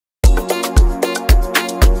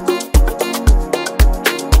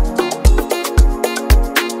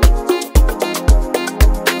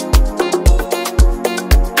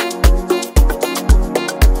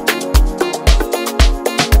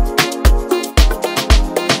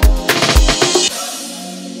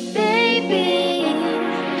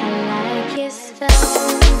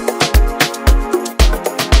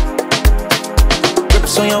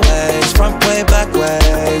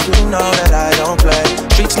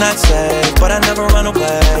not safe, but I never run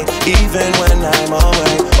away, even when I'm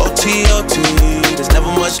away. OT, OT, there's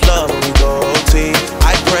never much love when we go OT.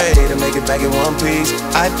 I pray to make it back in one piece.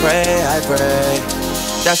 I pray, I pray.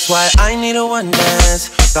 That's why I need a one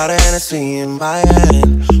dance. Got a Hennessy in my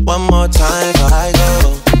hand. One more time before I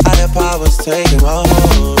go. Higher powers taking a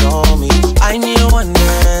hold on me. I need a one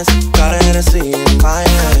dance. Got a Hennessy in my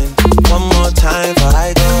hand. One more time before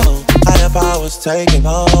I go. Higher powers taking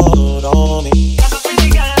a hold on me.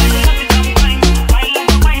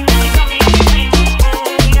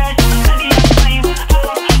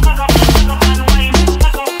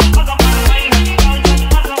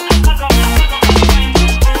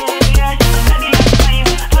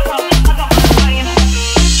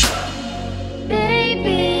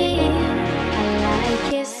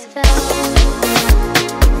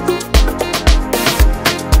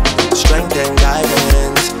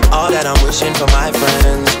 For my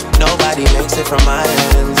friends, nobody makes it from my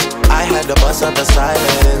ends. I had to bust up the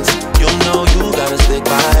silence. You know you gotta stick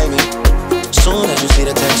by me. Soon as you see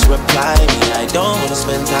the text, reply me. I don't wanna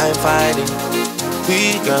spend time fighting.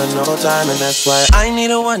 We got no time, and that's why I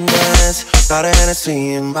need a one dance. Got a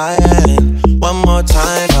Hennessy in my hand. One more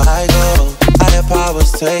time before I go. Higher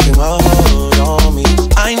powers taking a hold on me.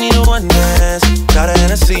 I need a one dance. Got a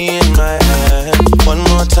Hennessy in my hand. One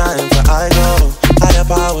more time before I go. Higher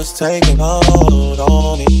powers taking hold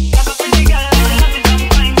on me.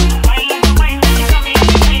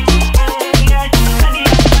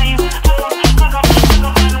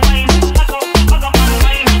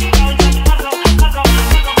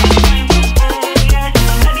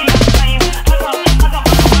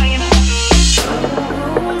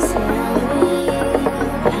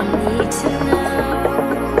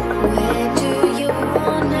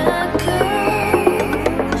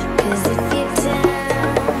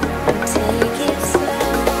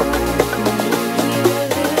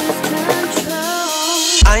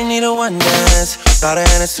 One dance, got a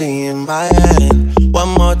Hennessy in my hand. One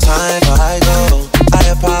more time before I go.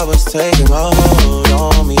 Higher powers taking a hold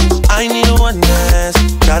on me. I need a one dance,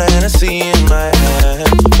 got a Hennessy in my hand.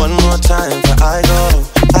 One more time before I go.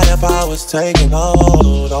 Higher powers taking a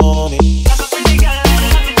hold on me.